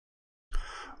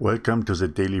Welcome to the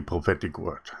Daily Prophetic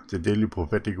Word. The Daily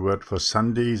Prophetic Word for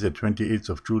Sunday, the 28th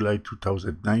of July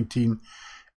 2019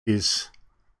 is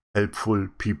helpful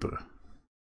people.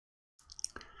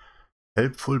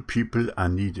 Helpful people are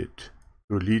needed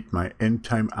to lead my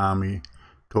end-time army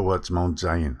towards Mount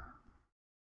Zion.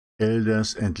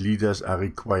 Elders and leaders are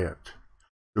required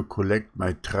to collect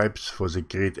my tribes for the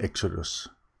great exodus.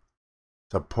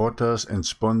 Supporters and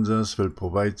sponsors will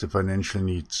provide the financial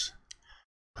needs.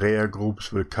 Prayer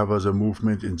groups will cover the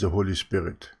movement in the Holy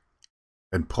Spirit,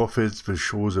 and prophets will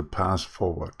show the path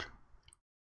forward.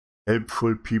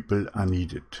 Helpful people are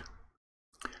needed.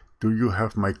 Do you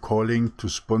have my calling to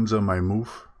sponsor my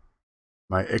move,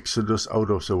 my exodus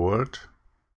out of the world?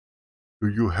 Do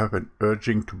you have an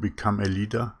urging to become a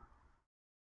leader?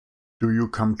 Do you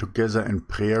come together in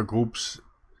prayer groups,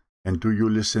 and do you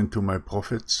listen to my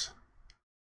prophets?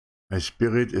 My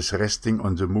spirit is resting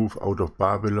on the move out of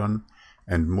Babylon,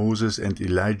 and Moses and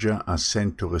Elijah are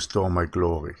sent to restore my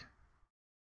glory.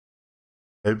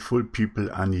 Helpful people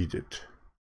are needed.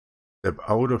 Step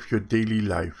out of your daily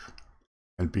life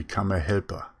and become a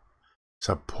helper,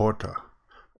 supporter,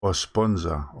 or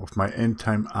sponsor of my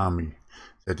end-time army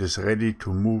that is ready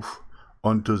to move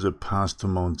onto the path to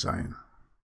Mount Zion.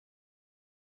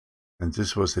 And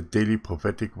this was the Daily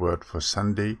Prophetic Word for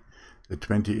Sunday, the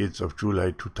 28th of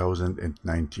July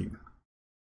 2019.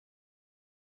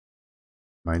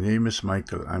 My name is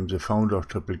Michael. I'm the founder of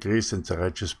Triple Grace and the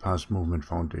Righteous Path Movement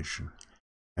Foundation,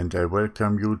 and I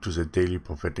welcome you to the Daily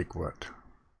Prophetic Word.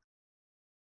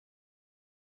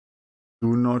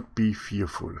 Do not be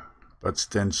fearful, but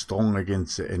stand strong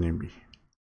against the enemy.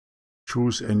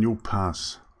 Choose a new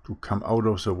path to come out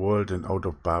of the world and out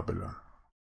of Babylon,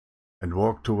 and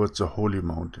walk towards the holy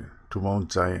mountain, to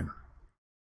Mount Zion,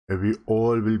 where we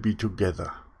all will be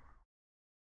together.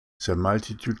 The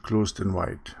multitude clothed in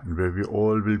white, and where we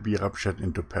all will be raptured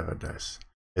into paradise.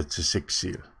 That's the sixth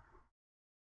seal.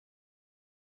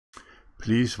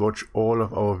 Please watch all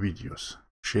of our videos.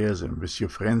 Share them with your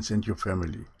friends and your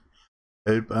family.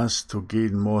 Help us to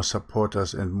gain more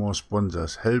supporters and more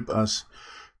sponsors. Help us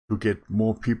to get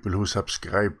more people who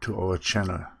subscribe to our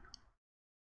channel.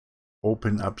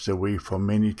 Open up the way for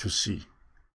many to see.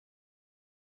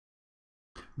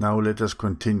 Now let us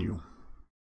continue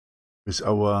with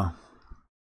our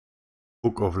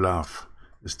Book of Love,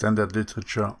 the standard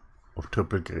literature of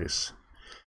Triple Grace,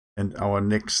 and our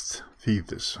next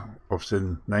thesis of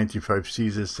the 95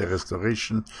 theses, the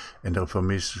restoration and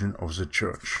reformation of the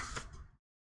Church.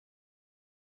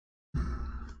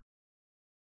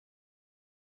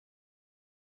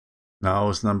 Now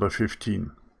is number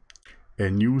 15.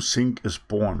 A new thing is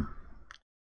born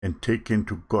and taken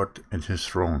to God and his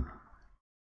throne.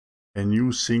 A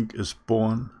new thing is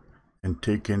born and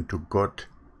taken to God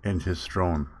and his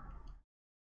throne.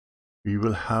 We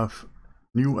will have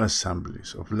new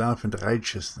assemblies of love and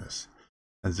righteousness,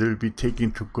 and they will be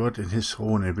taken to God and his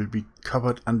throne and will be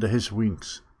covered under his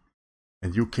wings.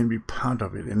 And you can be part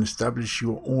of it and establish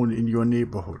your own in your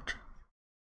neighborhood.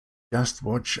 Just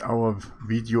watch our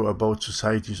video about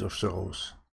societies of the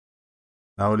rose.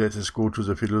 Now let us go to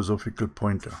the philosophical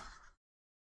pointer.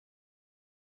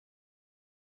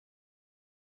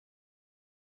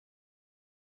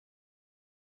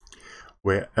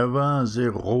 Wherever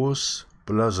the rose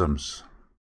blossoms,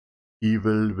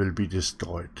 evil will be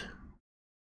destroyed.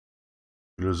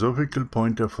 Philosophical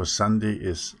pointer for Sunday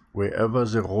is, wherever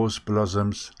the rose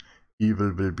blossoms,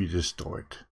 evil will be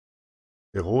destroyed.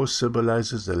 The rose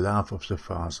symbolizes the love of the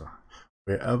Father.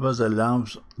 Wherever the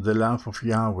love of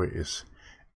Yahweh is,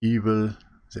 evil,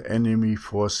 the enemy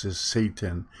forces,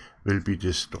 Satan, will be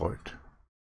destroyed.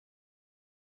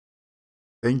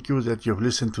 Thank you that you have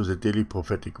listened to the Daily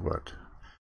Prophetic Word,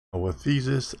 our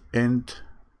thesis and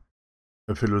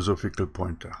a philosophical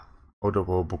pointer out of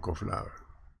our Book of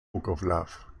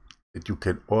Love, that you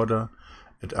can order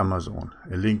at Amazon.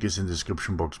 A link is in the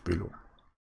description box below.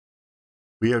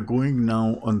 We are going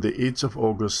now on the 8th of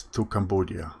August to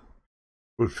Cambodia.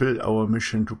 Fulfill our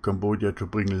mission to Cambodia to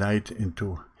bring light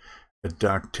into a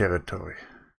dark territory,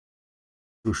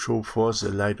 to show forth the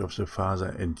light of the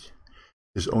Father and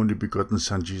his only begotten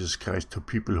Son Jesus Christ to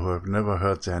people who have never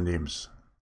heard their names.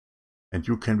 And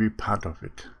you can be part of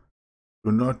it.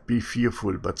 Do not be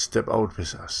fearful, but step out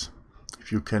with us.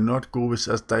 If you cannot go with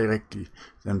us directly,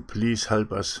 then please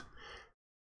help us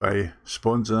by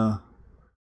sponsor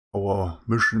our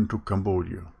mission to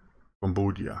Cambodia,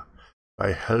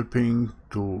 by helping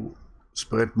to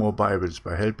spread more Bibles,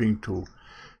 by helping to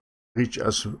reach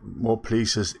us more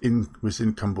places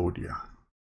within Cambodia.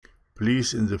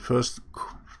 Please, in the first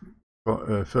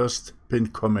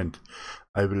pinned comment,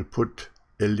 I will put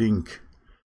a link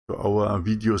to our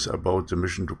videos about the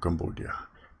mission to Cambodia,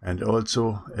 and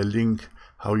also a link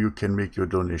how you can make your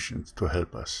donations to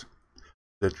help us,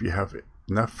 that we have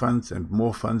enough funds and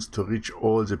more funds to reach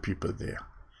all the people there,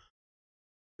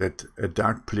 that a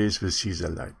dark place will see the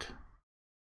light.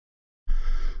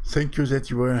 Thank you that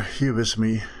you were here with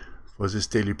me for this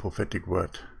daily prophetic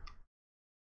word,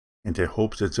 and I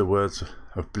hope that the words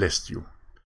have blessed you.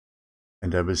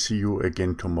 And I will see you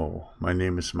again tomorrow. My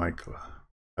name is Michael.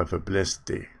 Have a blessed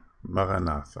day.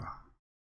 Maranatha.